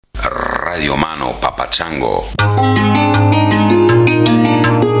Radio Mano Papachango.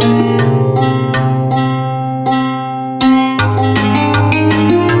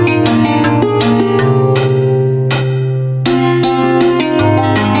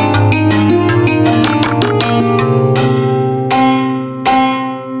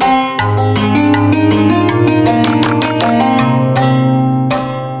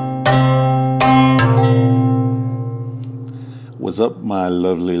 What's up, my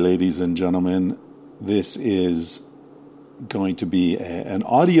lovely ladies and gentlemen? This is going to be an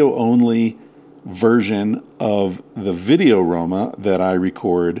audio-only version of the video Roma that I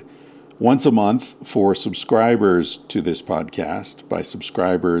record once a month for subscribers to this podcast. By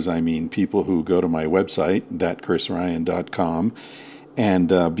subscribers, I mean people who go to my website, thatchrisryan.com,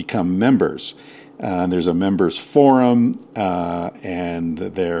 and become members. There's a members forum, and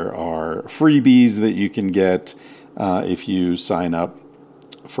there are freebies that you can get if you sign up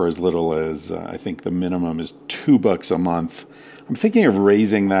for as little as, I think the minimum is $2 a month. I'm thinking of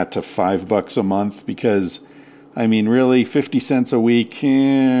raising that to $5 a month because, I mean, really, 50 cents a week,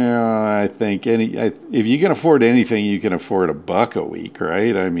 I think if you can afford anything, you can afford $1 a week,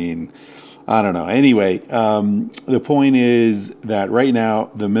 right? I mean, I don't know. Anyway, the point is that right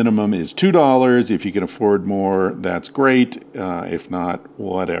now the minimum is $2. If you can afford more, that's great. If not,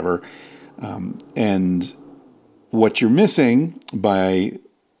 whatever. And what you're missing by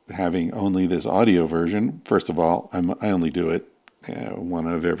having only this audio version, first of all, I only do it one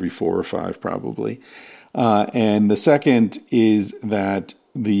out of every 4 or 5 probably. And the second is that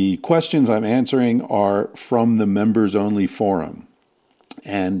the questions I'm answering are from the members-only forum.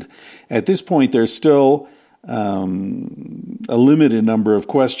 And at this point, there's still a limited number of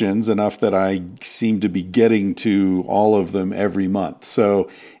questions, enough that I seem to be getting to all of them every month. So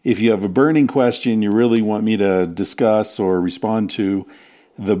if you have a burning question you really want me to discuss or respond to,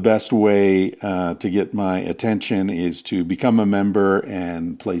 the best way to get my attention is to become a member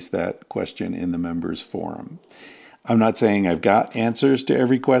and place that question in the members forum. I'm not saying I've got answers to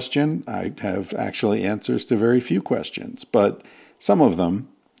every question. I have actually answers to very few questions, but some of them,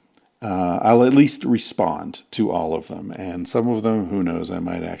 I'll at least respond to all of them. And some of them, who knows, I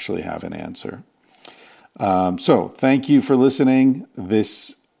might actually have an answer. So thank you for listening.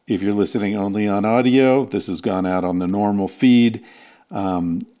 If you're listening only on audio, this has gone out on the normal feed.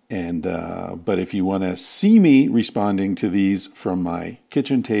 But if you want to see me responding to these from my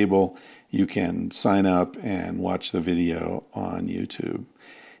kitchen table, you can sign up and watch the video on YouTube.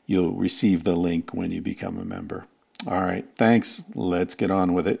 You'll receive the link when you become a member. All right, thanks. Let's get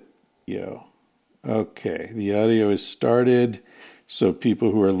on with it. Okay, the audio is started. So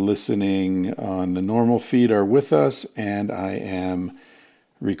people who are listening on the normal feed are with us, and I am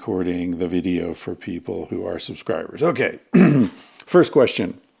recording the video for people who are subscribers. Okay, first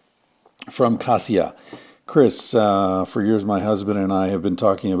question from Cassia. Chris, for years my husband and I have been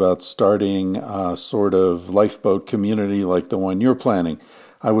talking about starting a sort of lifeboat community like the one you're planning.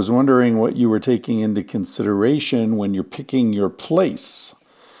 I was wondering what you were taking into consideration when you're picking your place.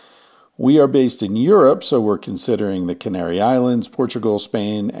 We are based in Europe, so we're considering the Canary Islands, Portugal,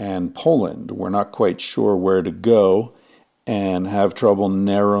 Spain, and Poland. We're not quite sure where to go and have trouble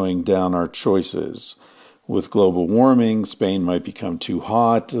narrowing down our choices. With global warming, Spain might become too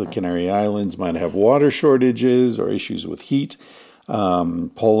hot. The Canary Islands might have water shortages or issues with heat.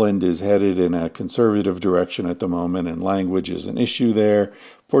 Poland is headed in a conservative direction at the moment, and language is an issue there.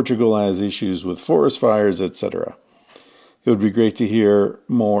 Portugal has issues with forest fires, etc. It would be great to hear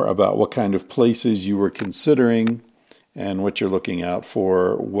more about what kind of places you were considering and what you're looking out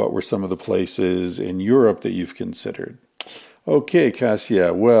for. What were some of the places in Europe that you've considered? Okay,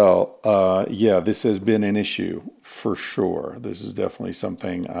 Cassia. Well, this has been an issue for sure. This is definitely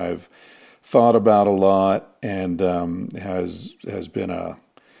something I've thought about a lot, and has been a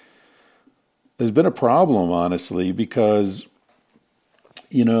problem, honestly, because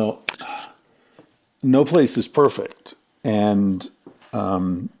no place is perfect. And I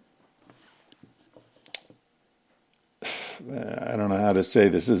don't know how to say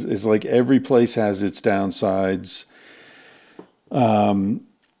this. It's like every place has its downsides. And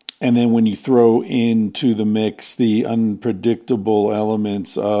then when you throw into the mix the unpredictable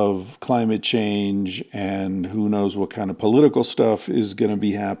elements of climate change and who knows what kind of political stuff is going to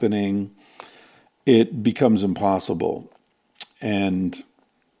be happening, it becomes impossible. And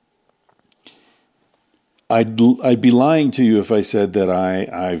I'd be lying to you if I said that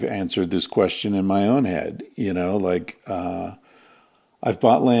I've answered this question in my own head. I've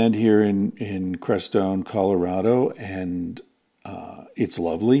bought land here in Crestone, Colorado, and it's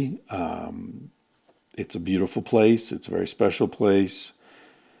lovely. It's a beautiful place. It's a very special place.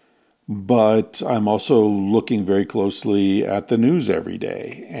 But I'm also looking very closely at the news every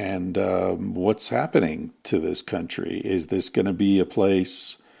day and what's happening to this country. Is this going to be a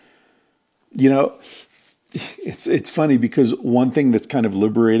place, you know, it's funny because one thing that's kind of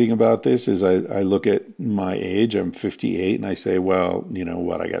liberating about this is I look at my age, I'm 58, and I say, well, you know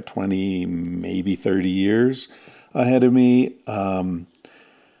what, I got 20, maybe 30 years ahead of me.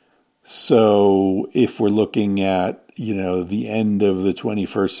 So if we're looking at, you know, the end of the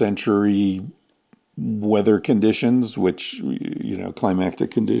 21st century weather conditions, which, you know,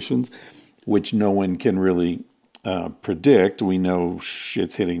 climactic conditions, which no one can really predict. We know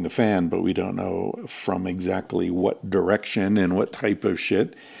shit's hitting the fan, but we don't know from exactly what direction and what type of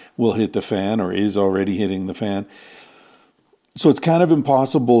shit will hit the fan or is already hitting the fan. So it's kind of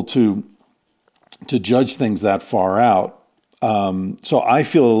impossible to judge things that far out. So I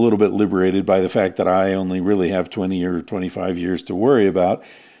feel a little bit liberated by the fact that I only really have 20 or 25 years to worry about.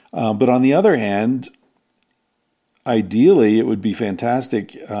 But on the other hand, ideally, it would be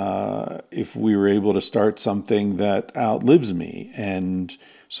fantastic if we were able to start something that outlives me. And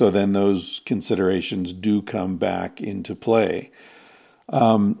so then those considerations do come back into play.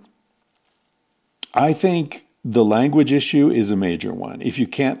 I think the language issue is a major one. If you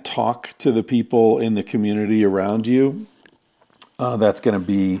can't talk to the people in the community around you, that's going to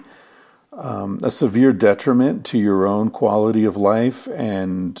be a severe detriment to your own quality of life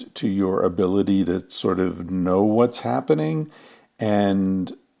and to your ability to sort of know what's happening.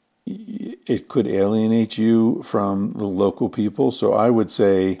 And it could alienate you from the local people. So I would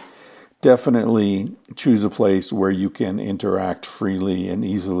say definitely choose a place where you can interact freely and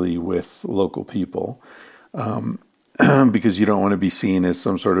easily with local people. Because you don't want to be seen as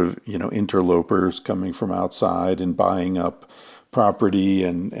some sort of, you know, interlopers coming from outside and buying up property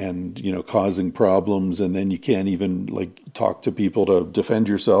and you know, causing problems, and then you can't even like talk to people to defend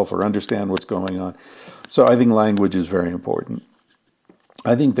yourself or understand what's going on. So I think language is very important.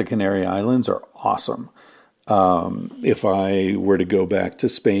 I think the Canary Islands are awesome. If I were to go back to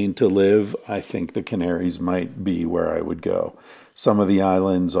Spain to live, I think the Canaries might be where I would go. Some of the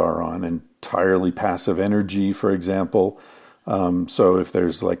islands are on entirely passive energy, for example. So if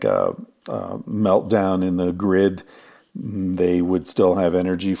there's like a meltdown in the grid, they would still have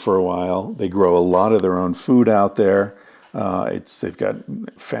energy for a while. They grow a lot of their own food out there. They've got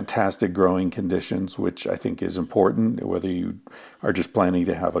fantastic growing conditions, which I think is important, whether you are just planning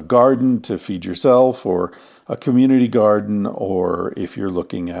to have a garden to feed yourself or a community garden, or if you're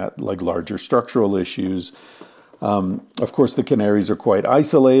looking at like larger structural issues. Of course, the Canaries are quite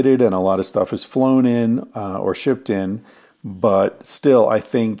isolated and a lot of stuff is flown in or shipped in. But still, I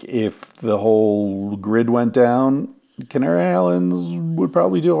think if the whole grid went down, Canary Islands would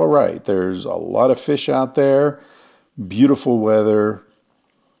probably do all right. There's a lot of fish out there, beautiful weather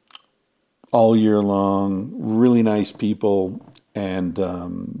all year long, really nice people, and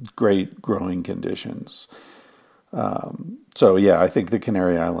great growing conditions. So yeah, I think the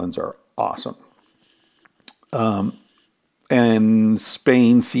Canary Islands are awesome. And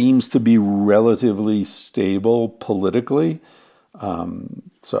Spain seems to be relatively stable politically.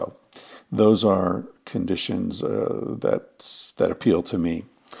 So those are conditions that appeal to me.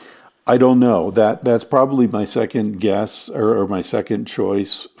 I don't know. That's probably my second guess or my second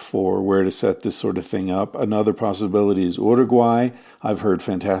choice for where to set this sort of thing up. Another possibility is Uruguay. I've heard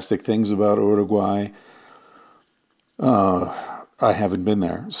fantastic things about Uruguay. I haven't been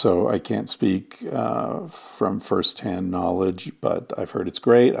there, so I can't speak from firsthand knowledge, but I've heard it's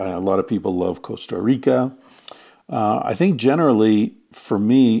great. A lot of people love Costa Rica. I think generally, for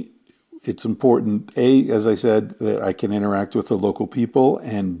me, it's important, A, as I said, that I can interact with the local people,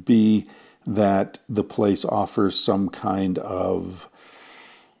 and B, that the place offers some kind of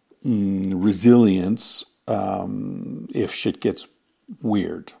resilience if shit gets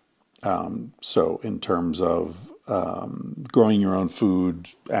weird. So in terms of growing your own food,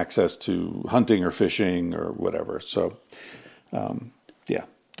 access to hunting or fishing or whatever. So yeah,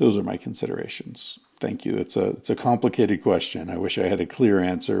 those are my considerations. Thank you. It's a complicated question. I wish I had a clear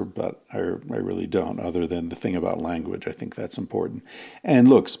answer, but I really don't, other than the thing about language. I think that's important. And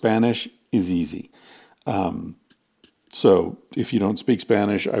look, Spanish is easy. So if you don't speak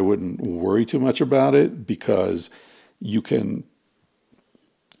Spanish, I wouldn't worry too much about it, because you can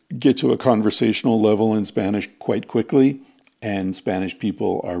get to a conversational level in Spanish quite quickly, and Spanish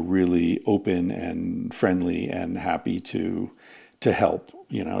people are really open and friendly and happy to help.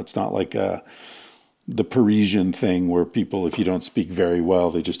 You know, it's not like the Parisian thing where people, if you don't speak very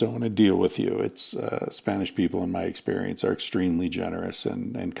well, they just don't want to deal with you. It's Spanish people, in my experience, are extremely generous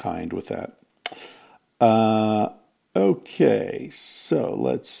and kind with that. Okay, so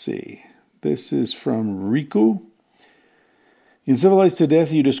let's see. This is from Riku. In Civilized to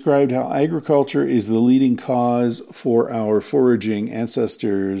Death, you described how agriculture is the leading cause for our foraging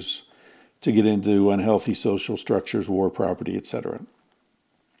ancestors to get into unhealthy social structures, war, property, etc.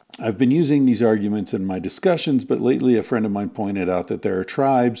 I've been using these arguments in my discussions, but lately a friend of mine pointed out that there are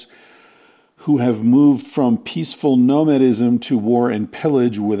tribes who have moved from peaceful nomadism to war and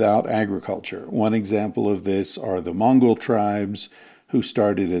pillage without agriculture. One example of this are the Mongol tribes, who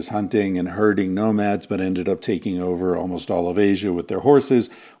started as hunting and herding nomads but ended up taking over almost all of Asia with their horses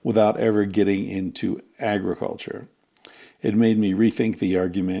without ever getting into agriculture. It made me rethink the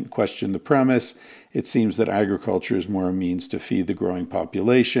argument, question the premise. It seems that agriculture is more a means to feed the growing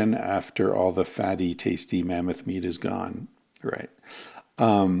population after all the fatty, tasty mammoth meat is gone. Right.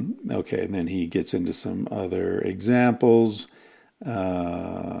 Okay, and then he gets into some other examples.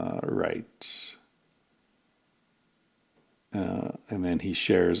 Right. And then he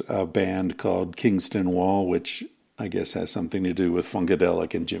shares a band called Kingston Wall, which I guess has something to do with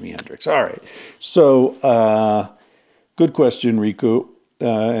Funkadelic and Jimi Hendrix. All right. So, good question, Riku.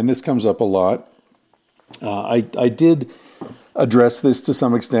 And this comes up a lot. I did address this to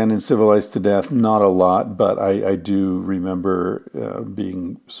some extent in Civilized to Death, not a lot, but I do remember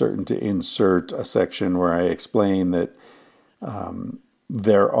being certain to insert a section where I explain that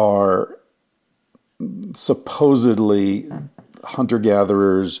there are supposedly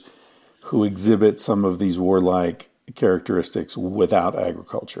hunter-gatherers who exhibit some of these warlike characteristics without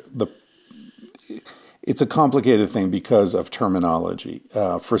agriculture. It's a complicated thing because of terminology.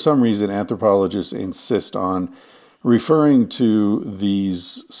 For some reason, anthropologists insist on referring to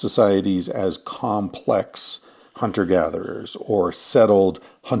these societies as complex hunter-gatherers or settled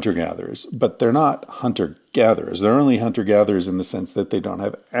hunter-gatherers, but they're not hunter-gatherers. They're only hunter-gatherers in the sense that they don't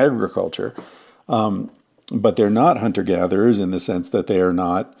have agriculture. But they're not hunter-gatherers in the sense that they are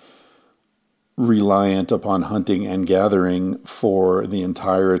not reliant upon hunting and gathering for the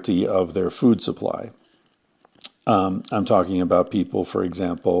entirety of their food supply. I'm talking about people, for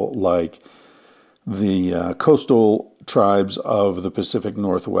example, like the coastal tribes of the Pacific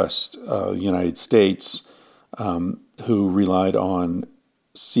Northwest United States who relied on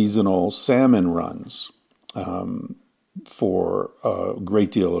seasonal salmon runs for a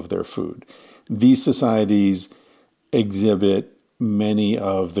great deal of their food. These societies exhibit many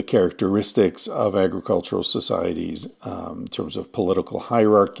of the characteristics of agricultural societies in terms of political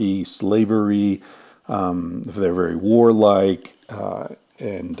hierarchy, slavery, they're very warlike,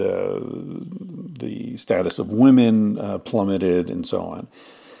 and the status of women plummeted, and so on.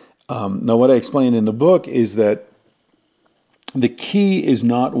 Now, what I explain in the book is that the key is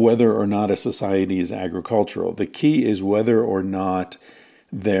not whether or not a society is agricultural. The key is whether or not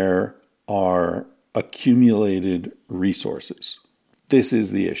there are accumulated resources. This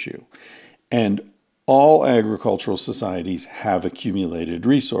is the issue. And all agricultural societies have accumulated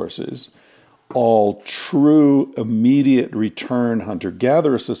resources. All true immediate return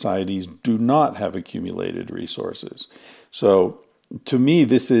hunter-gatherer societies do not have accumulated resources. So to me,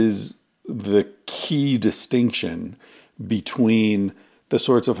 this is the key distinction between the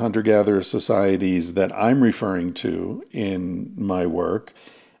sorts of hunter-gatherer societies that I'm referring to in my work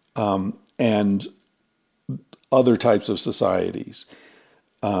and other types of societies.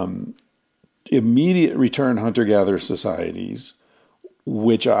 Immediate return hunter-gatherer societies,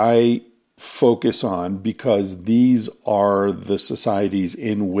 which I focus on because these are the societies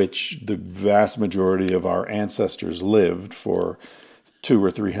in which the vast majority of our ancestors lived for 200,000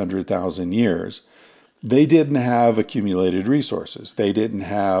 or 300,000 years. They didn't have accumulated resources. They didn't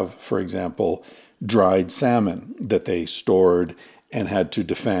have, for example, dried salmon that they stored and had to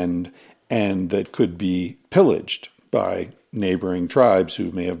defend and that could be pillaged by neighboring tribes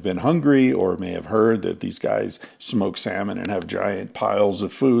who may have been hungry or may have heard that these guys smoke salmon and have giant piles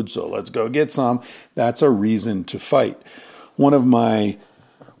of food, so let's go get some. That's a reason to fight. One of my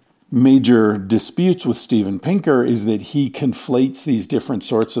major disputes with Steven Pinker is that he conflates these different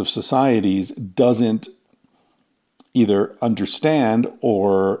sorts of societies, doesn't either understand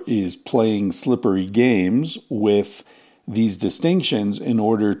or is playing slippery games with these distinctions in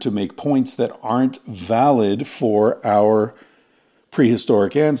order to make points that aren't valid for our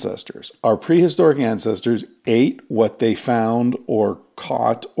prehistoric ancestors. Our prehistoric ancestors ate what they found or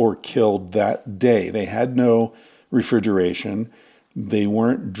caught or killed that day. They had no refrigeration. They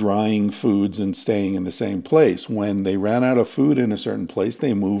weren't drying foods and staying in the same place. When they ran out of food in a certain place,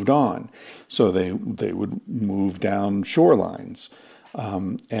 they moved on. So they would move down shorelines.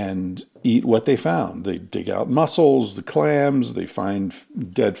 and eat what they found. They dig out mussels, the clams, they find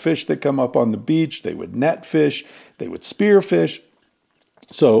dead fish that come up on the beach, they would net fish, they would spear fish.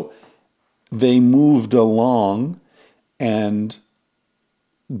 So they moved along and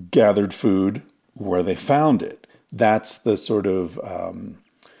gathered food where they found it. That's the sort of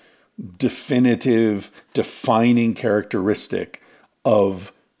definitive, defining characteristic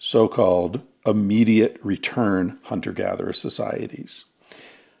of so-called immediate return hunter-gatherer societies.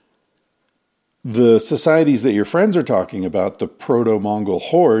 The societies that your friends are talking about, the proto-Mongol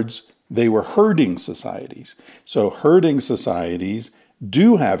hordes, they were herding societies. So herding societies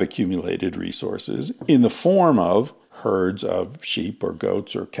do have accumulated resources in the form of herds of sheep or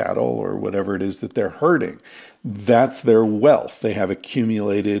goats or cattle or whatever it is that they're herding. That's their wealth. They have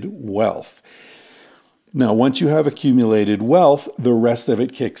accumulated wealth. Now, once you have accumulated wealth, the rest of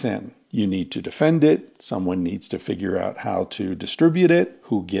it kicks in. You need to defend it. Someone needs to figure out how to distribute it,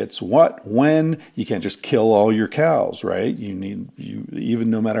 who gets what, when. You can't just kill all your cows, right? Even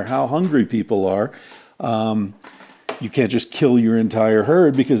no matter how hungry people are, you can't just kill your entire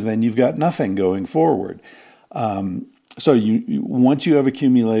herd because then you've got nothing going forward. So once you have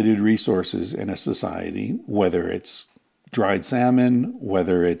accumulated resources in a society, whether it's dried salmon,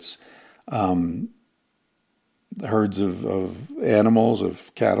 whether it's herds of animals,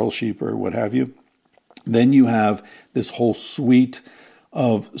 of cattle, sheep, or what have you, then you have this whole suite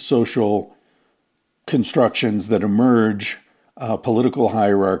of social constructions that emerge, political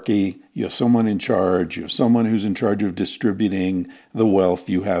hierarchy. You have someone in charge. You have someone who's in charge of distributing the wealth.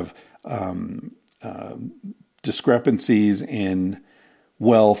 You have discrepancies in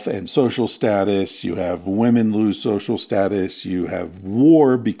wealth and social status. You have women lose social status. You have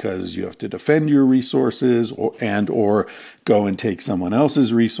war because you have to defend your resources or go and take someone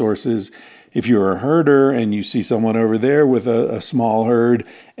else's resources. If you're a herder and you see someone over there with a small herd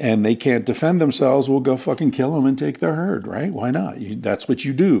and they can't defend themselves, well, go fucking kill them and take their herd, right? Why not? That's what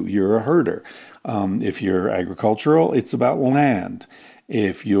you do. You're a herder. If you're agricultural, it's about land.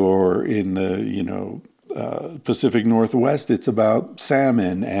 If you're in the, Pacific Northwest, it's about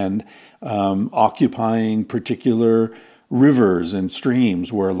salmon and occupying particular rivers and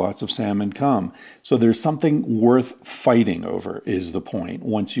streams where lots of salmon come. So there's something worth fighting over is the point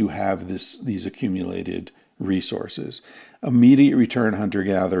once you have these accumulated resources. Immediate return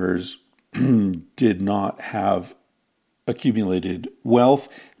hunter-gatherers did not have accumulated wealth,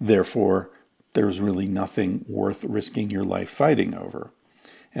 therefore there's really nothing worth risking your life fighting over.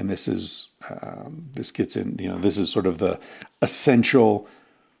 And this gets in, this is sort of the essential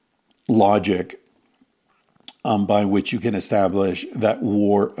logic by which you can establish that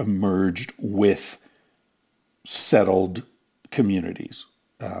war emerged with settled communities,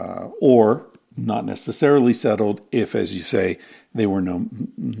 or not necessarily settled if, as you say, they were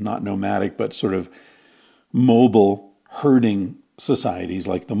not nomadic, but sort of mobile herding societies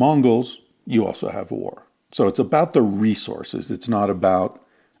like the Mongols. You also have war. So it's about the resources. It's not about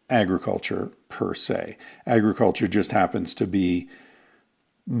agriculture per se. Agriculture just happens to be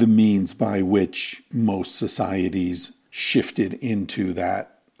the means by which most societies shifted into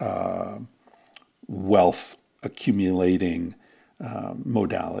that wealth accumulating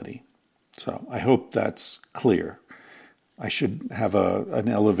modality. So I hope that's clear. I should have an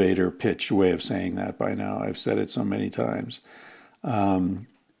elevator pitch way of saying that by now. I've said it so many times.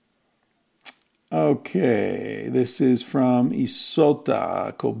 Okay, this is from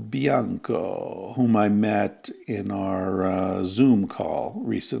Isota Cobianco, whom I met in our Zoom call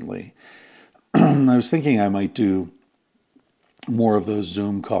recently. I was thinking I might do more of those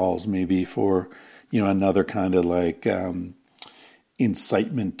Zoom calls, maybe for another kind of like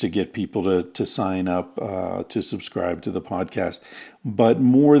incitement to get people to sign up to subscribe to the podcast. But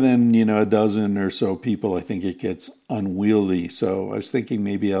more than a dozen or so people, I think it gets unwieldy. So I was thinking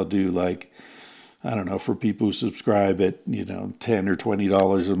maybe I'll do for people who subscribe at, $10 or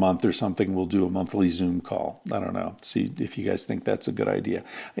 $20 a month or something, we'll do a monthly Zoom call. I don't know. See if you guys think that's a good idea.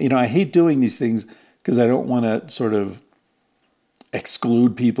 I hate doing these things because I don't want to sort of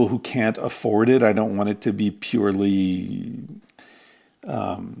exclude people who can't afford it. I don't want it to be purely,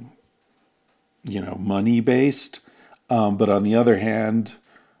 money-based. But on the other hand,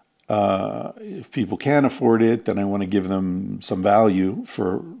 if people can afford it, then I want to give them some value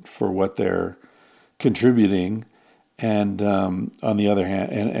for what they're contributing, and on the other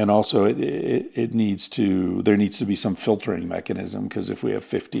hand, and also there needs to be some filtering mechanism, because if we have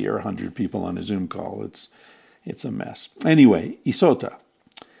 50 or 100 people on a Zoom call, it's a mess. Anyway, Isota,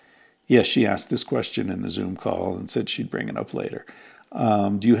 yes, she asked this question in the Zoom call and said she'd bring it up later.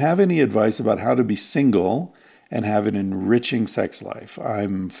 Do you have any advice about how to be single and have an enriching sex life.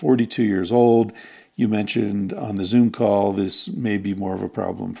 I'm 42 years old. You mentioned on the Zoom call this may be more of a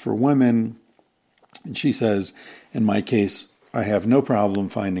problem for women. And she says, in my case, I have no problem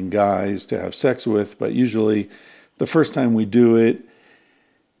finding guys to have sex with, but usually the first time we do it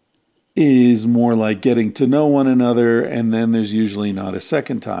is more like getting to know one another, and then there's usually not a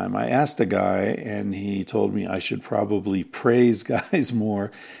second time. I asked a guy, and he told me I should probably praise guys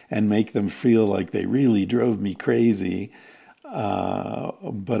more and make them feel like they really drove me crazy.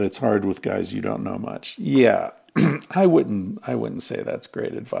 But it's hard with guys you don't know much. Yeah, I wouldn't say that's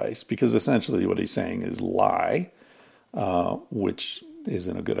great advice, because essentially what he's saying is lie, which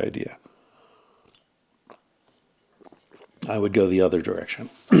isn't a good idea. I would go the other direction.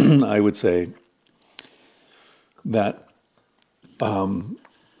 I would say that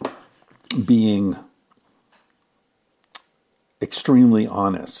being extremely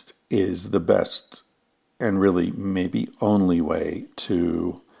honest is the best and really maybe only way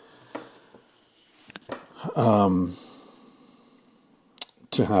to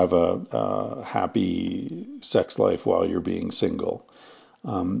have a happy sex life while you're being single,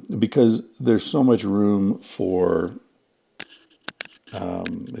 because there's so much room for.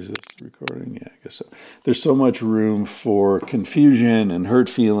 Is this recording? Yeah, I guess so. There's so much room for confusion and hurt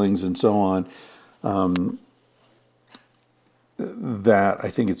feelings and so on, that I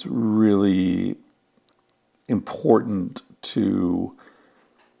think it's really important to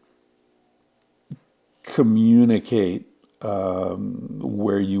communicate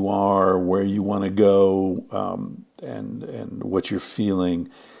where you are, where you want to go, and what you're feeling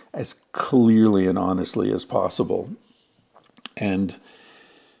as clearly and honestly as possible. And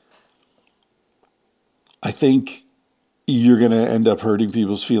I think you're going to end up hurting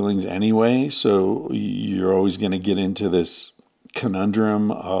people's feelings anyway, so you're always going to get into this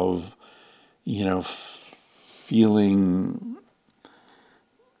conundrum of, feeling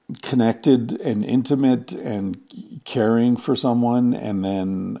connected and intimate and caring for someone, and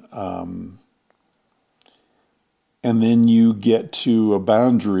then you get to a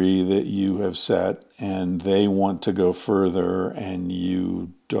boundary that you have set, and they want to go further, and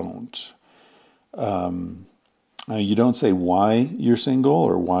you don't. You don't say why you're single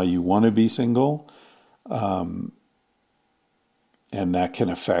or why you want to be single, and that can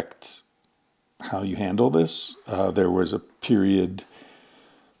affect how you handle this. There was a period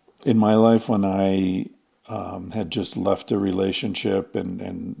in my life when I had just left a relationship,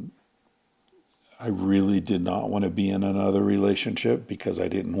 and I really did not want to be in another relationship because I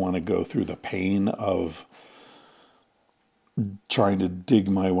didn't want to go through the pain of trying to dig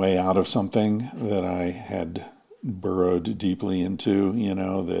my way out of something that I had burrowed deeply into,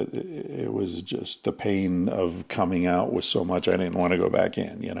 that it was just the pain of coming out was so much I didn't want to go back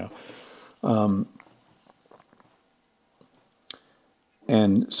in,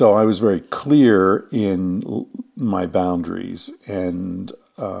 And so I was very clear in my boundaries, and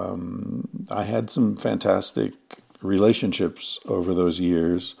I had some fantastic relationships over those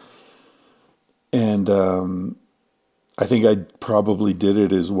years, and I think I probably did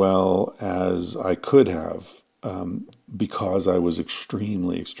it as well as I could have, because I was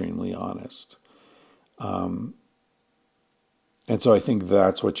extremely, extremely honest. And so I think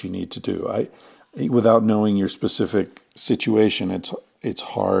that's what you need to do. Without knowing your specific situation, it's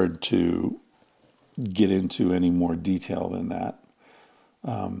hard to get into any more detail than that.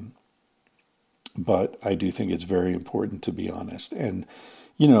 But I do think it's very important to be honest. And,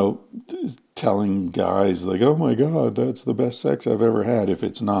 telling guys like, oh my God, that's the best sex I've ever had, if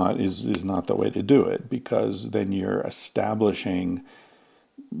it's not, is not the way to do it, because then you're establishing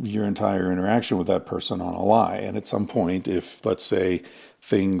your entire interaction with that person on a lie. And at some point, if, let's say,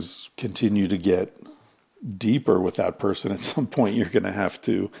 things continue to get deeper with that person, at some point you're going to have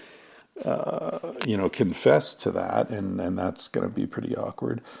to, confess to that, and that's going to be pretty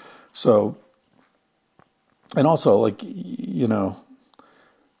awkward. So, and also,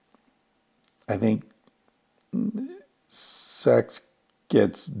 I think sex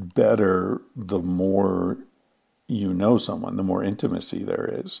gets better the more you know someone, the more intimacy there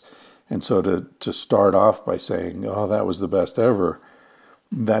is. And so to start off by saying, oh, that was the best ever,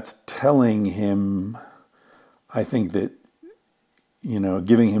 that's telling him, I think that,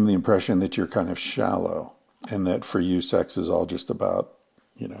 giving him the impression that you're kind of shallow, and that for you sex is all just about,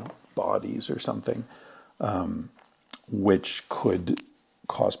 bodies or something, which could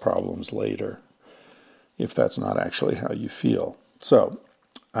cause problems later if that's not actually how you feel. So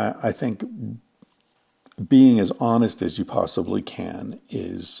I think being as honest as you possibly can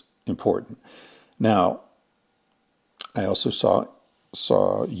is important. Now, I also saw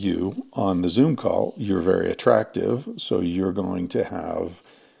saw you on the Zoom call, you're very attractive, so you're going to have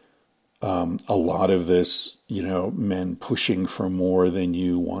a lot of this, men pushing for more than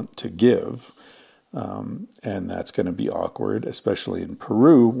you want to give. And that's going to be awkward, especially in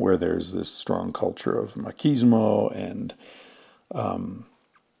Peru, where there's this strong culture of machismo. And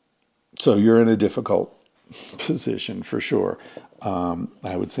so you're in a difficult position for sure.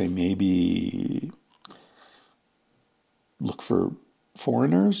 I would say maybe look for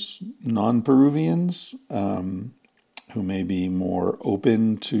foreigners, non-Peruvians, who may be more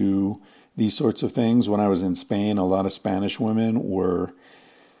open to these sorts of things. When I was in Spain, a lot of Spanish women were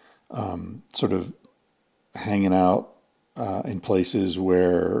sort of hanging out in places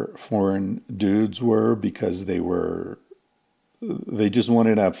where foreign dudes were because they just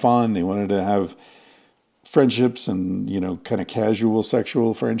wanted to have fun. They wanted to have friendships and, kind of casual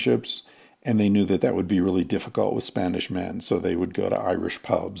sexual friendships. And they knew that would be really difficult with Spanish men. So they would go to Irish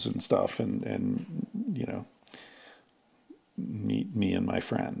pubs and stuff and meet me and my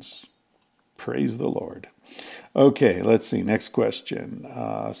friends. Praise the Lord. Okay, let's see. Next question.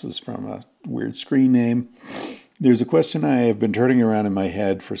 This is from a weird screen name. There's a question I have been turning around in my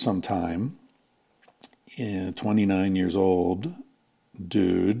head for some time. 29 years old,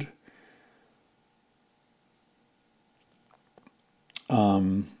 dude.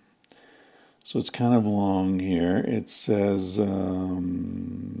 So it's kind of long here. It says, how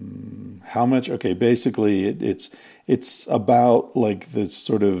much? Okay, basically it's about like the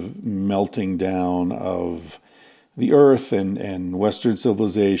sort of melting down of the earth and Western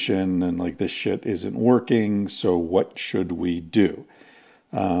civilization, and like this shit isn't working. So what should we do?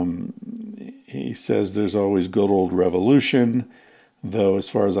 He says there's always good old revolution, though as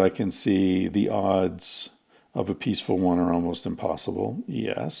far as I can see, the odds of a peaceful one are almost impossible.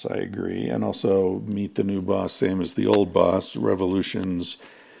 Yes, I agree. And also meet the new boss, same as the old boss. Revolutions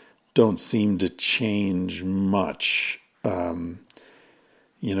don't seem to change much.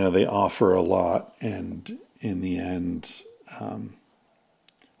 They offer a lot, and in the end,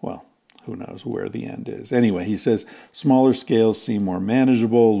 who knows where the end is. Anyway, he says, smaller scales seem more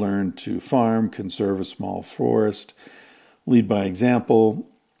manageable. Learn to farm, conserve a small forest, lead by example,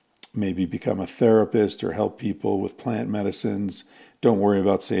 maybe become a therapist or help people with plant medicines. Don't worry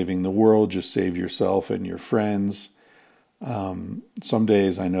about saving the world, just save yourself and your friends. Some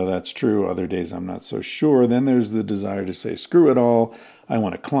days I know that's true, other days I'm not so sure. Then there's the desire to say, screw it all. I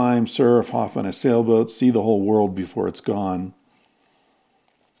want to climb, surf, hop on a sailboat, see the whole world before it's gone.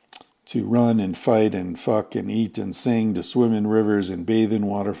 To run and fight and fuck and eat and sing, to swim in rivers and bathe in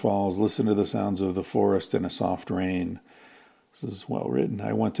waterfalls, listen to the sounds of the forest in a soft rain. This is well written.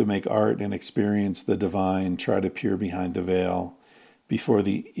 I want to make art and experience the divine, try to peer behind the veil before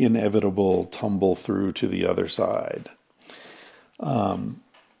the inevitable tumble through to the other side.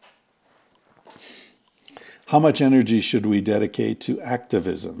 How much energy should we dedicate to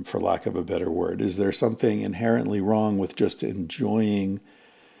activism, for lack of a better word? Is there something inherently wrong with just enjoying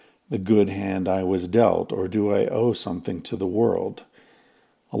the good hand I was dealt, or do I owe something to the world?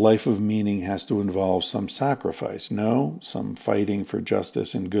 A life of meaning has to involve some sacrifice, no? Some fighting for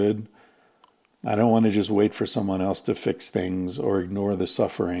justice and good. I don't want to just wait for someone else to fix things or ignore the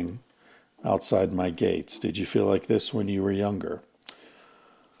suffering outside my gates. Did you feel like this when you were younger?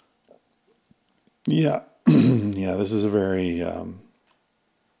 Yeah. Yeah, this is a very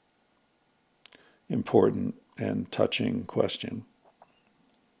important and touching question.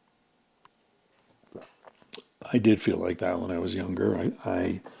 I did feel like that when I was younger.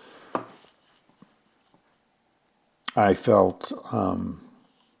 I felt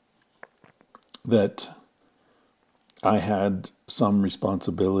that I had some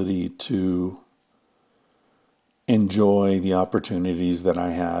responsibility to enjoy the opportunities that I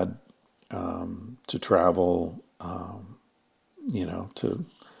had, to travel, to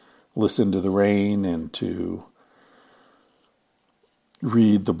listen to the rain and to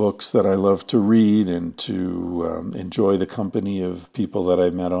read the books that I love to read and to enjoy the company of people that I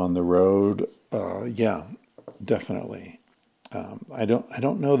met on the road. Yeah, definitely. I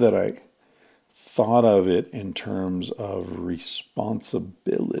don't know that I thought of it in terms of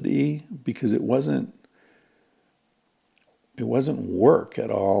responsibility, because it wasn't work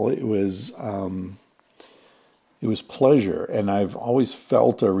at all. It was pleasure, and I've always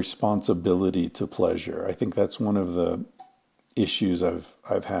felt a responsibility to pleasure. I think that's one of the issues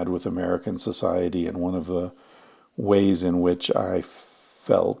I've had with American society, and one of the ways in which I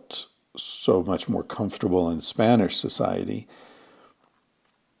felt so much more comfortable in Spanish society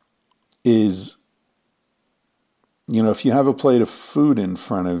is, if you have a plate of food in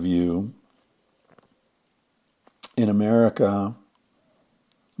front of you, in America,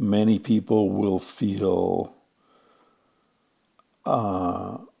 many people will feel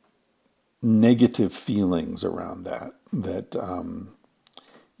negative feelings around that. That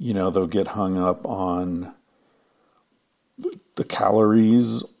they'll get hung up on the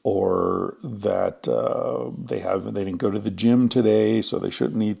calories, or that they didn't go to the gym today, so they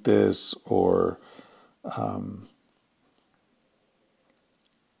shouldn't eat this, or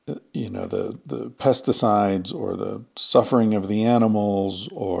the pesticides, or the suffering of the animals,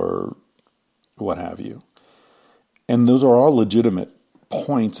 or what have you. And those are all legitimate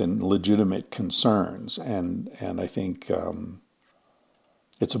points and legitimate concerns, and I think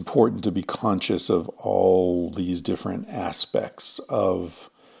it's important to be conscious of all these different aspects of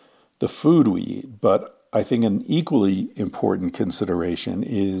the food we eat. But I think an equally important consideration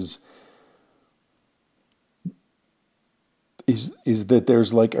is that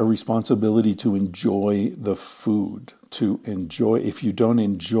there's like a responsibility to enjoy the food, to enjoy. If you don't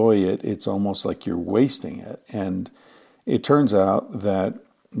enjoy it, it's almost like you're wasting it. And it turns out that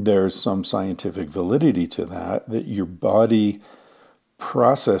there's some scientific validity to that your body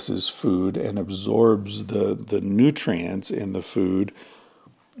processes food and absorbs the nutrients in the food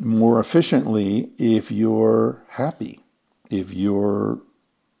more efficiently if you're happy, if you're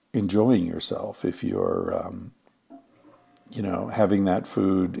enjoying yourself, if you're having that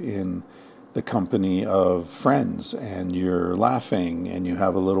food in the company of friends, and you're laughing, and you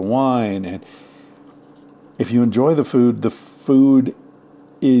have a little wine, and if you enjoy the food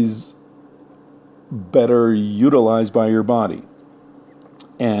is better utilized by your body.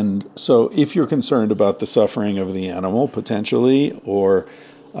 And so if you're concerned about the suffering of the animal, potentially, or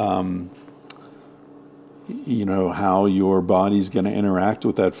how your body's going to interact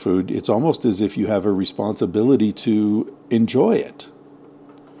with that food, it's almost as if you have a responsibility to enjoy it.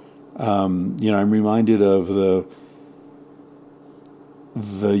 I'm reminded of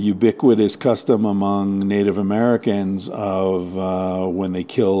the ubiquitous custom among Native Americans of when they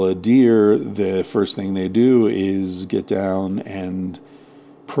kill a deer, the first thing they do is get down and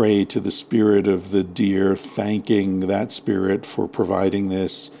pray to the spirit of the deer, thanking that spirit for providing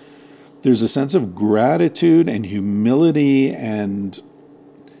this. There's a sense of gratitude and humility and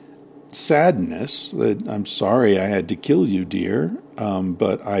sadness that I'm sorry I had to kill you, dear,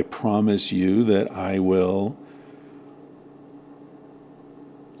 but I promise you that I will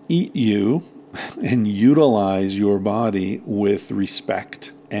eat you and utilize your body with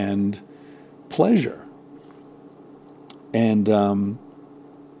respect and pleasure. And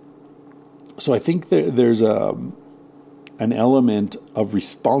so I think there's an element of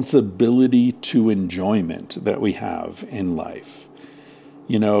responsibility to enjoyment that we have in life.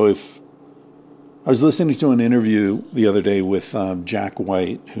 If I was listening to an interview the other day with Jack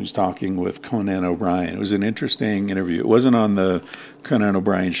White, who's talking with Conan O'Brien. It was an interesting interview. It wasn't on the Conan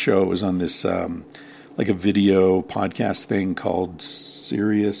O'Brien show. It was on this like a video podcast thing called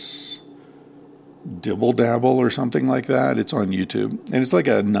Serious Dibble Dabble or something like that. It's on YouTube. And it's like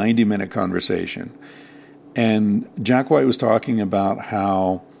a 90-minute conversation. And Jack White was talking about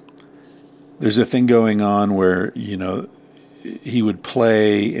how there's a thing going on where, he would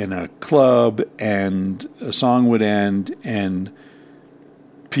play in a club and a song would end and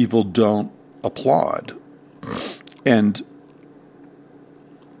people don't applaud. And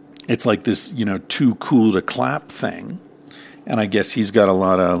it's like this, too cool to clap thing. And I guess he's got a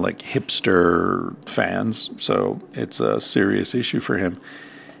lot of like hipster fans, so it's a serious issue for him.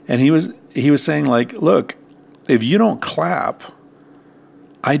 And he was saying like, look, if you don't clap,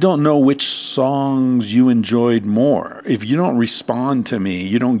 I don't know which songs you enjoyed more. If you don't respond to me,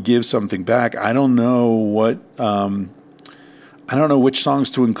 you don't give something back. I don't know which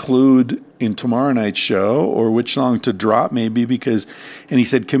songs to include in tomorrow night's show or which song to drop maybe and he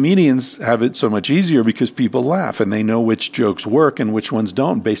said comedians have it so much easier because people laugh and they know which jokes work and which ones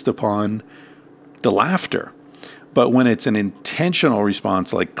don't based upon the laughter. But when it's an intentional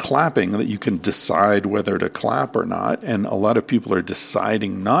response like clapping, that you can decide whether to clap or not, and a lot of people are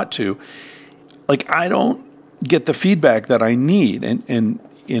deciding not to, like I don't get the feedback that I need. And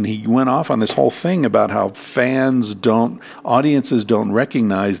he went off on this whole thing about how audiences don't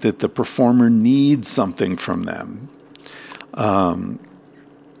recognize that the performer needs something from them. And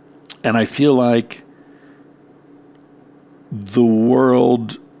I feel like the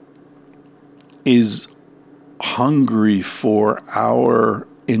world is hungry for our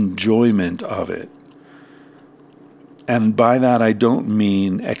enjoyment of it. And by that, I don't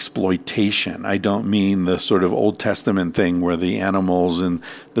mean exploitation. I don't mean the sort of Old Testament thing where the animals and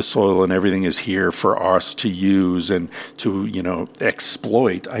the soil and everything is here for us to use and to,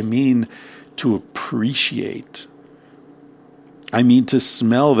 exploit. I mean to appreciate I mean to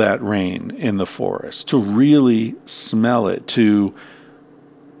smell that rain in the forest, to really smell it, to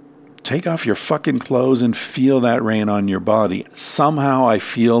take off your fucking clothes and feel that rain on your body. Somehow I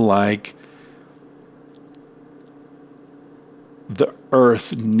feel like the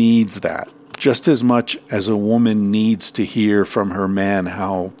earth needs that just as much as a woman needs to hear from her man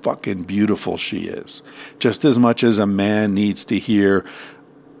how fucking beautiful she is. Just as much as a man needs to hear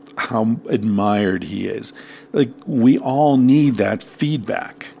how admired he is. Like, we all need that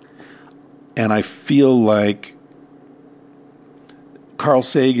feedback. And I feel like Carl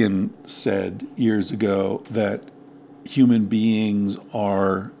Sagan said years ago that human beings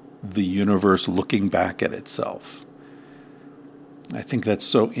are the universe looking back at itself. I think that's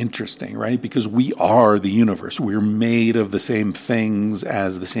so interesting, right? Because we are the universe. We're made of the same things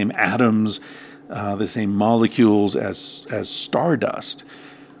as the same atoms, the same molecules as stardust.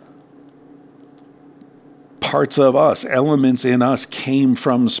 Parts of us, elements in us came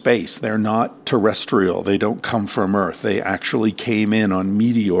from space. They're not terrestrial. They don't come from Earth. They actually came in on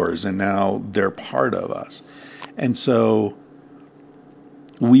meteors and now they're part of us. And so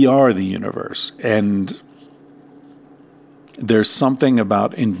we are the universe. And there's something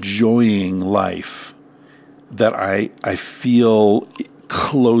about enjoying life that I feel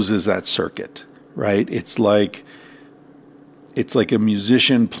closes that circuit, right? It's like a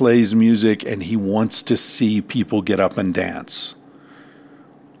musician plays music and he wants to see people get up and dance,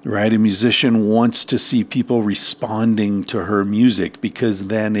 right? A musician wants to see people responding to her music because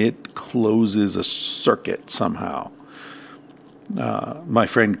then it closes a circuit somehow. My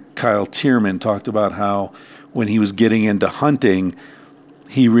friend Kyle Tierman talked about how when he was getting into hunting,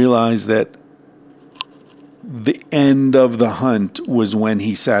 he realized that the end of the hunt was when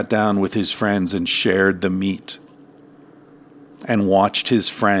he sat down with his friends and shared the meat and watched his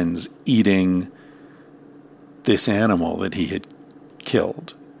friends eating this animal that he had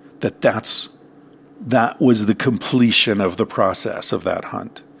killed. That was the completion of the process of that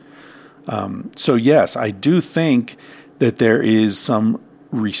hunt. So yes, I do think that there is some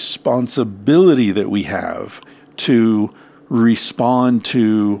responsibility that we have to respond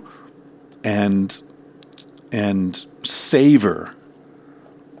to and savor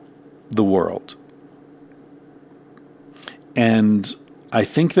the world. And I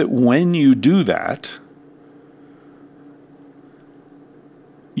think that when you do that,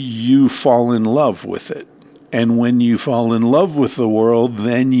 you fall in love with it. And when you fall in love with the world,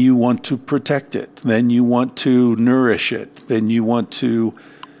 then you want to protect it. Then you want to nourish it. Then you want to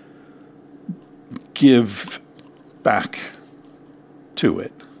give back to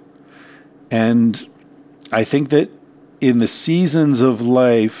it. And I think that in the seasons of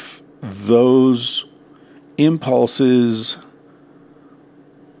life, those impulses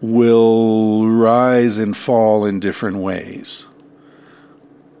will rise and fall in different ways.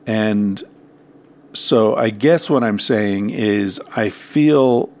 And so I guess what I'm saying is I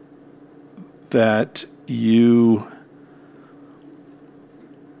feel that you're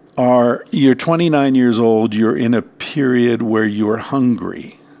 29 years old, you're in a period where you're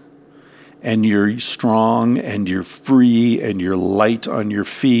hungry and you're strong and you're free and you're light on your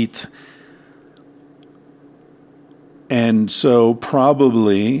feet. And so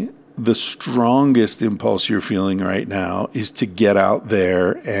probably the strongest impulse you're feeling right now is to get out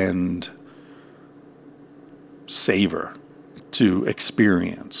there and savor, to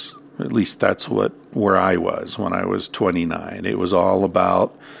experience. At least that's where I was when I was 29. It was all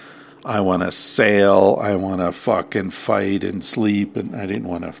about, I want to sail, I want to fucking fight and sleep. And I didn't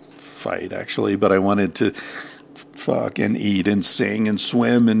want to fight, actually, but I wanted to fuck and eat and sing and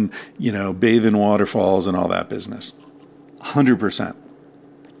swim and, bathe in waterfalls and all that business. 100%.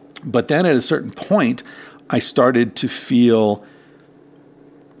 But then at a certain point, I started to feel,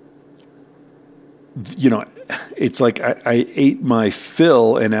 it's like I ate my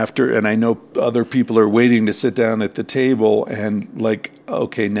fill, and I know other people are waiting to sit down at the table, and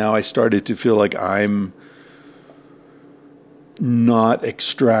okay, now I started to feel like I'm not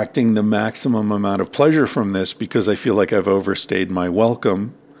extracting the maximum amount of pleasure from this because I feel like I've overstayed my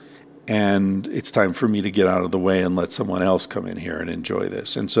welcome. And it's time for me to get out of the way and let someone else come in here and enjoy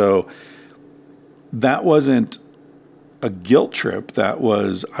this. And so that wasn't a guilt trip. That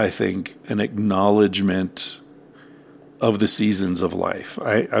was, I think, an acknowledgement of the seasons of life.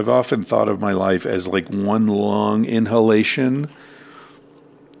 I've often thought of my life as like one long inhalation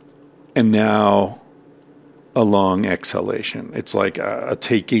and now a long exhalation. It's like a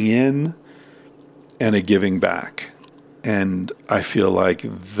taking in and a giving back. And I feel like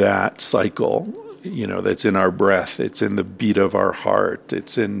that cycle, that's in our breath, it's in the beat of our heart,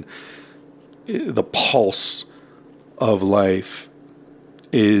 it's in the pulse of life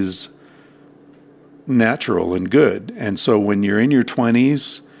is natural and good. And so when you're in your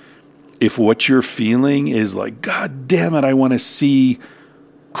 20s, if what you're feeling is like, God damn it, I want to see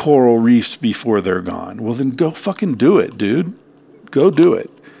coral reefs before they're gone, well, then go fucking do it, dude. Go do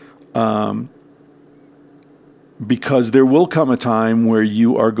it. Because there will come a time where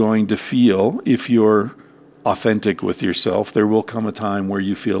you are going to feel, if you're authentic with yourself, there will come a time where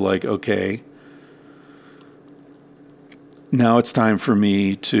you feel like, okay, now it's time for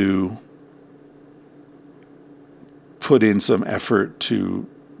me to put in some effort to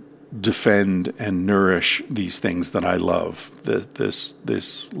defend and nourish these things that I love,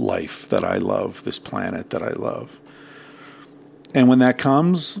 this life that I love, this planet that I love. And when that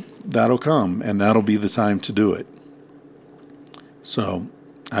comes, that'll come, and that'll be the time to do it. So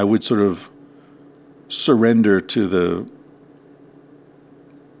I would sort of surrender to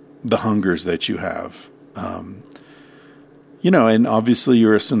the hungers that you have. And obviously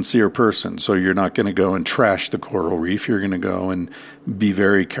you're a sincere person, so you're not going to go and trash the coral reef. You're going to go and be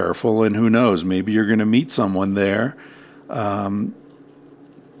very careful, and who knows, maybe you're going to meet someone there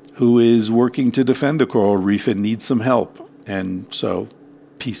who is working to defend the coral reef and needs some help. And so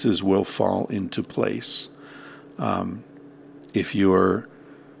pieces will fall into place if you're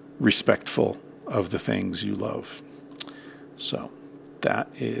respectful of the things you love. So that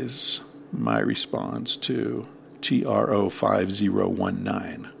is my response to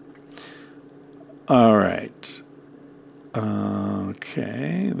TRO5019. All right.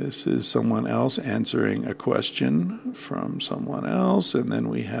 Okay, this is someone else answering a question from someone else. And then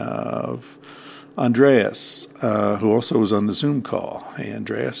we have Andreas, who also was on the Zoom call. Hey,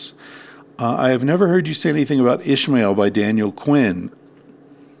 Andreas. I have never heard you say anything about Ishmael by Daniel Quinn.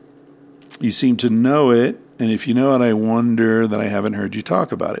 You seem to know it, and if you know it, I wonder that I haven't heard you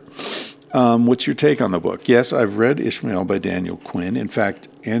talk about it. What's your take on the book? Yes, I've read Ishmael by Daniel Quinn. In fact,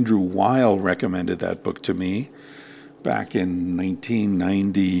 Andrew Weil recommended that book to me back in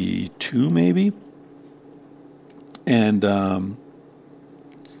 1992, maybe. And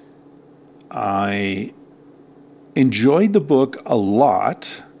I enjoyed the book a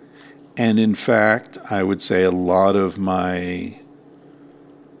lot. And in fact, I would say a lot of my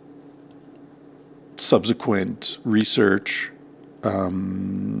subsequent research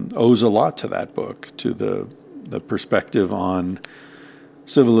owes a lot to that book, to the perspective on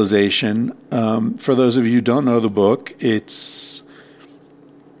civilization. For those of you who don't know the book, it's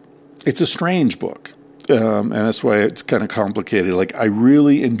a strange book, and that's why it's kind of complicated. Like, I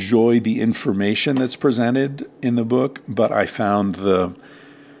really enjoy the information that's presented in the book, but I found the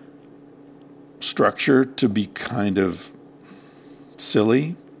structure to be kind of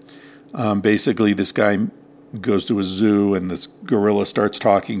silly. Basically, this guy goes to a zoo and this gorilla starts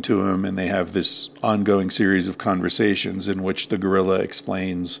talking to him, and they have this ongoing series of conversations in which the gorilla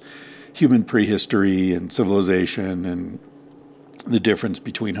explains human prehistory and civilization and the difference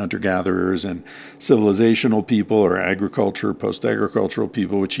between hunter-gatherers and civilizational people, or agriculture, post-agricultural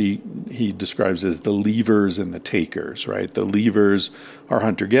people, which he describes as the leavers and the takers, right? The leavers are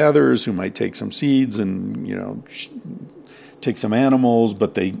hunter-gatherers who might take some seeds and, take some animals,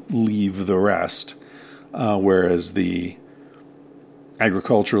 but they leave the rest. Whereas the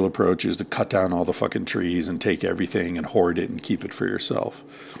agricultural approach is to cut down all the fucking trees and take everything and hoard it and keep it for yourself.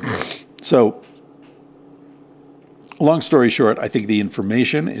 So, long story short, I think the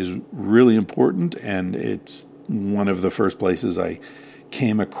information is really important, and it's one of the first places I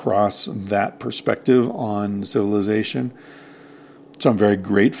came across that perspective on civilization. So I'm very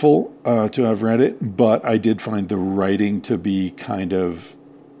grateful to have read it, but I did find the writing to be kind of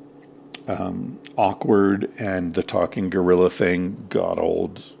awkward, and the talking gorilla thing got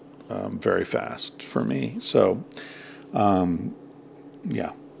old very fast for me. So,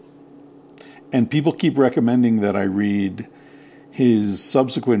 yeah. And people keep recommending that I read his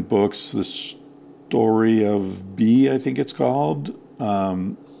subsequent books, The Story of B, I think it's called.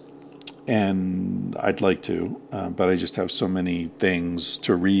 And I'd like to, but I just have so many things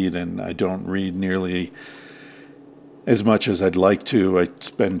to read, and I don't read nearly as much as I'd like to. I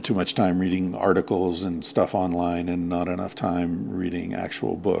spend too much time reading articles and stuff online and not enough time reading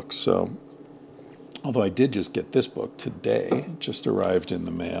actual books. So, although I did just get this book today, it just arrived in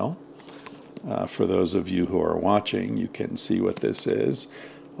the mail. For those of you who are watching, you can see what this is,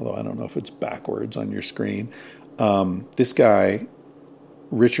 although I don't know if it's backwards on your screen. This guy,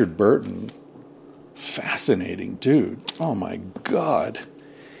 Richard Burton, fascinating dude. Oh my God.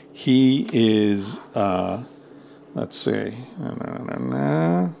 He is, let's see.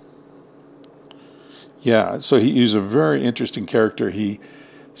 Yeah, so he's a very interesting character. He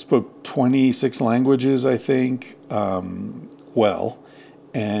spoke 26 languages, I think, well.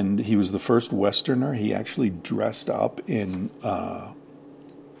 And he was the first Westerner. He actually dressed up in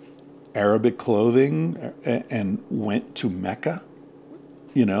Arabic clothing and went to Mecca.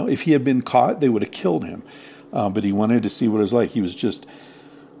 You know, if he had been caught, they would have killed him. But he wanted to see what it was like. He was just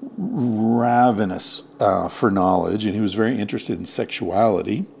ravenous for knowledge, and he was very interested in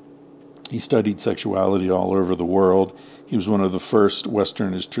sexuality. He studied sexuality all over the world. He was one of the first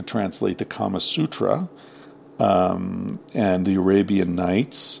Westerners to translate the Kama Sutra and the Arabian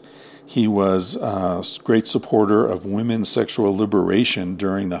Nights. He was a great supporter of women's sexual liberation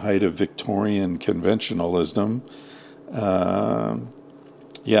during the height of Victorian conventionalism.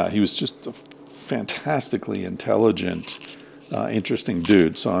 He was just a fantastically intelligent, interesting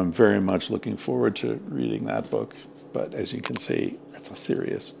dude. So I'm very much looking forward to reading that book. But as you can see, that's a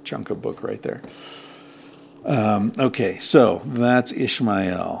serious chunk of book right there. Okay, so that's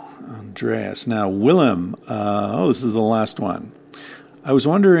Ishmael. Andreas. Now, Willem. This is the last one. I was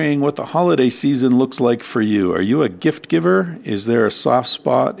wondering what the holiday season looks like for you. Are you a gift giver? Is there a soft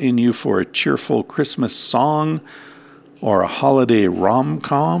spot in you for a cheerful Christmas song or a holiday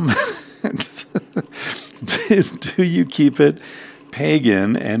rom-com? Do you keep it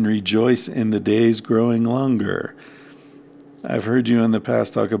pagan and rejoice in the days growing longer? I've heard you in the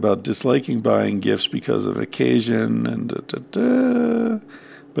past talk about disliking buying gifts because of occasion and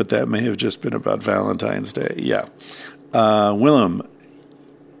but that may have just been about Valentine's Day. Yeah. Willem,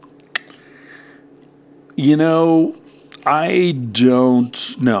 you know, I don't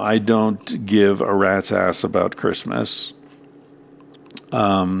give a rat's ass about Christmas.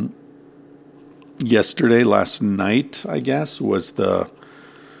 Last night, I guess, was I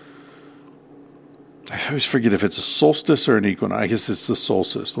always forget if it's a solstice or an equinox. I guess it's the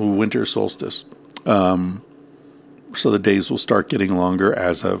solstice, the winter solstice. So the days will start getting longer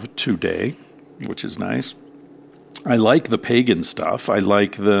as of today, which is nice. I like the pagan stuff. I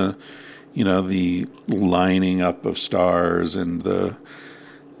like the lining up of stars and the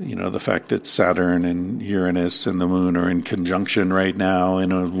fact that Saturn and Uranus and the moon are in conjunction right now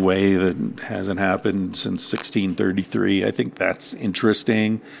in a way that hasn't happened since 1633. I think that's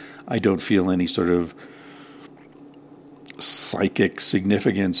interesting. I don't feel any sort of psychic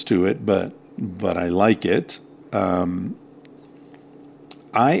significance to it, but I like it.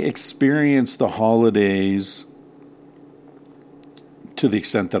 I experience the holidays, to the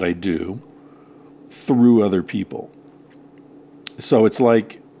extent that I do, through other people. So it's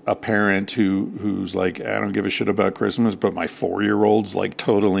like a parent who's like, I don't give a shit about Christmas, but my 4-year-old's like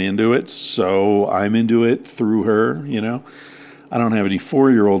totally into it, so I'm into it through her, you know. I don't have any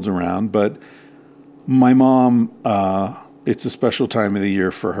 4-year-olds around, but my mom, it's a special time of the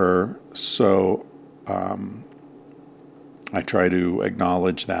year for her, so I try to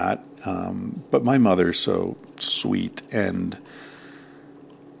acknowledge that. But my mother's so sweet, and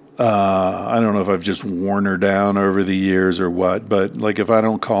I don't know if I've just worn her down over the years or what, but like if I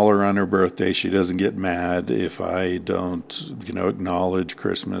don't call her on her birthday, she doesn't get mad. If I don't, acknowledge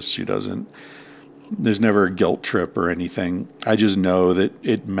Christmas, she doesn't. There's never a guilt trip or anything. I just know that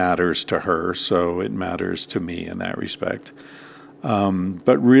it matters to her, so it matters to me in that respect.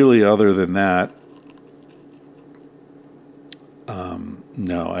 But really, other than that,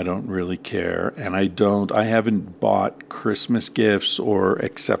 no, I don't really care. And I haven't bought Christmas gifts or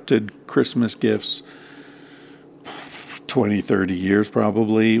accepted Christmas gifts 20, 30 years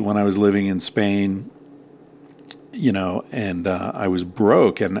probably. When I was living in Spain, and I was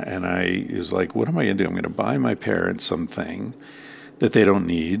broke, and I was like, what am I going to do? I'm going to buy my parents something that they don't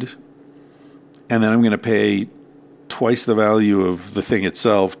need, and then I'm going to pay twice the value of the thing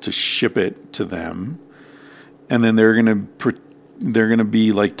itself to ship it to them, and then they're going to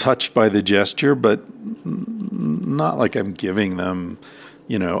be like touched by the gesture, but not like I'm giving them,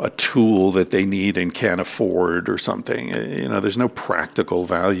 a tool that they need and can't afford or something. There's no practical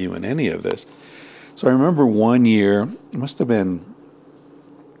value in any of this. So I remember one year, it must have been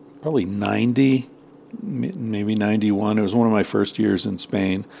probably 90, maybe 91. It was one of my first years in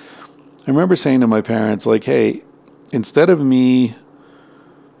Spain. I remember saying to my parents, like, hey, instead of me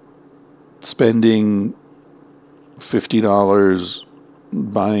spending $50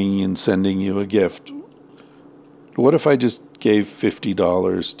 buying and sending you a gift, what if I just gave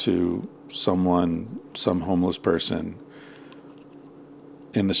 $50 to someone, some homeless person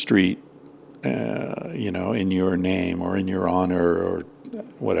in the street, in your name or in your honor or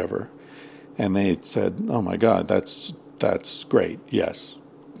whatever? And they said, oh my God, that's great. Yes,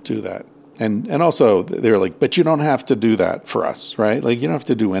 do that. And also they're like, but you don't have to do that for us, right? Like you don't have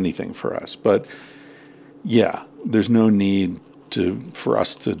to do anything for us. But yeah, there's no need for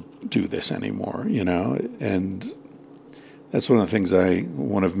us to do this anymore, and that's one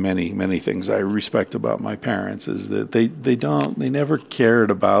of many things I respect about my parents is that they never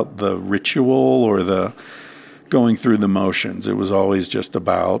cared about the ritual or the going through the motions. It was always just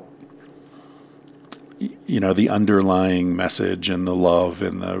about, the underlying message and the love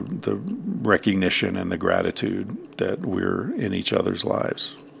and the recognition and the gratitude that we're in each other's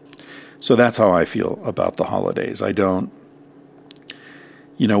lives. So that's how I feel about the holidays. I don't,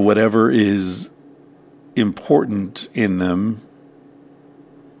 whatever is important in them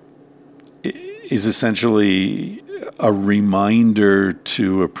is essentially a reminder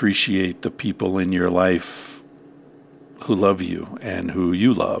to appreciate the people in your life who love you and who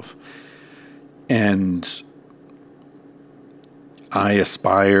you love. And I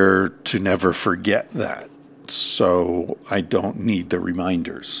aspire to never forget that. So I don't need the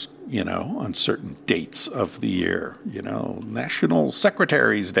reminders, on certain dates of the year, National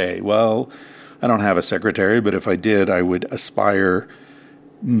Secretary's Day. Well, I don't have a secretary, but if I did, I would aspire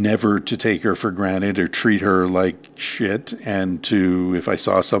never to take her for granted or treat her like shit, and to, if I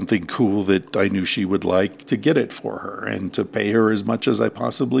saw something cool that I knew she would like, to get it for her and to pay her as much as I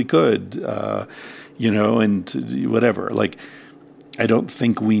possibly could, and to whatever. Like, I don't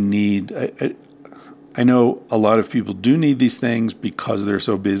think we need... I know a lot of people do need these things because they're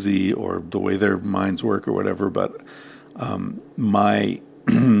so busy or the way their minds work or whatever, but my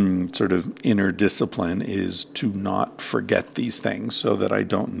sort of inner discipline is to not forget these things so that I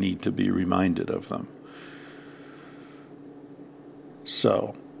don't need to be reminded of them.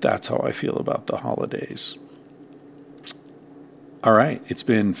 So that's how I feel about the holidays. All right, it's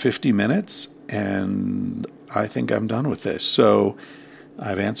been 50 minutes, and I think I'm done with this. So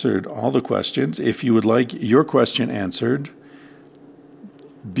I've answered all the questions. If you would like your question answered,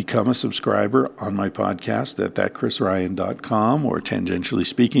 become a subscriber on my podcast at thatchrisryan.com or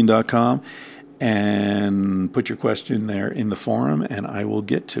tangentiallyspeaking.com and put your question there in the forum, and I will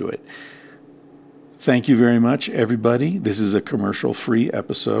get to it. Thank you very much, everybody. This is a commercial-free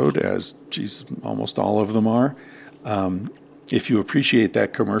episode, as almost all of them are. If you appreciate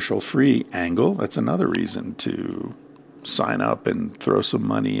that commercial-free angle, that's another reason to sign up and throw some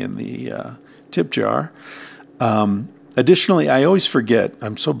money in the tip jar. Additionally, I always forget,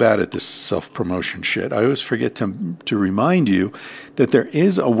 I'm so bad at this self-promotion shit, I always forget to remind you that there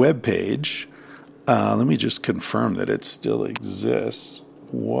is a webpage. Let me just confirm that it still exists.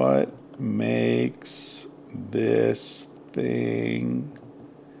 What makes this thing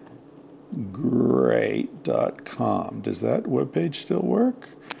great.com. Does that webpage still work?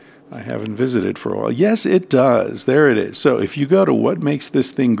 I haven't visited for a while. Yes, it does. There it is. So if you go to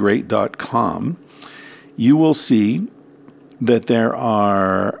whatmakesthisThingGreat.com, you will see that there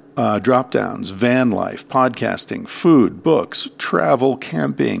are drop-downs: van life, podcasting, food, books, travel,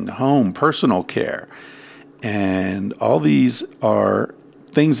 camping, home, personal care. And all these are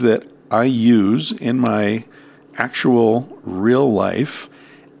things that I use in my actual real life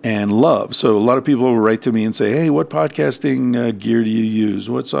and love. So a lot of people will write to me and say, hey, what podcasting gear do you use?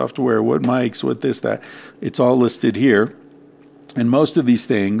 What software? What mics? What this, that? It's all listed here. And most of these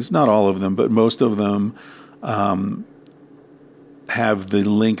things, not all of them, but most of them have the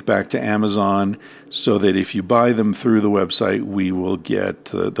link back to Amazon so that if you buy them through the website, we will get,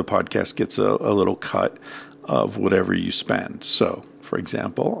 the podcast gets a little cut of whatever you spend. So, for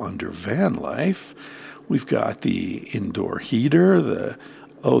example, under van life, we've got the indoor heater,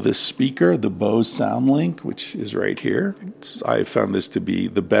 this speaker, the Bose SoundLink, which is right here. I found this to be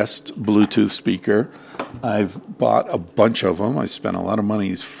the best Bluetooth speaker. I've bought a bunch of them. I spent a lot of money on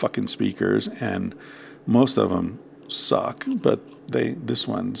these fucking speakers, and most of them suck, but this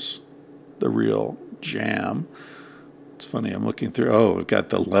one's the real jam. It's funny, I'm looking through, I've got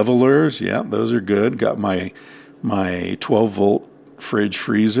the levelers. Yeah, those are good. Got my 12-volt fridge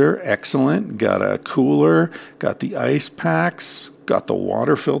freezer, excellent. Got a cooler, got the ice packs, got the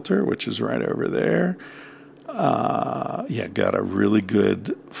water filter, which is right over there. Got a really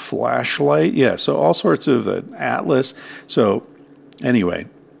good flashlight. Yeah, so all sorts of the Atlas. So anyway,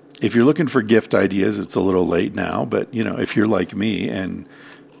 if you're looking for gift ideas, it's a little late now, but if you're like me and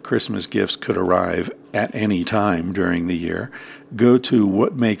Christmas gifts could arrive at any time during the year, go to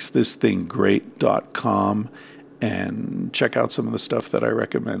whatmakesthisThingGreat.com and check out some of the stuff that I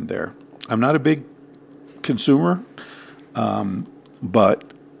recommend there. I'm not a big consumer, but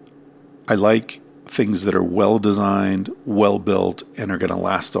I like things that are well-designed, well-built, and are going to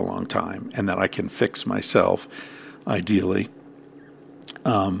last a long time, and that I can fix myself, ideally.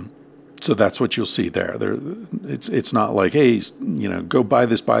 So that's what you'll see there. It's not like, hey, go buy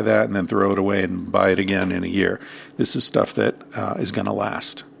this, buy that, and then throw it away and buy it again in a year. This is stuff that is going to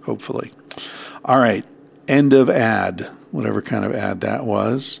last, hopefully. All right, end of ad, whatever kind of ad that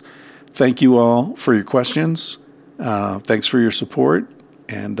was. Thank you all for your questions. Thanks for your support,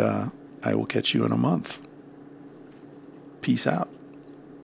 and I will catch you in a month. Peace out.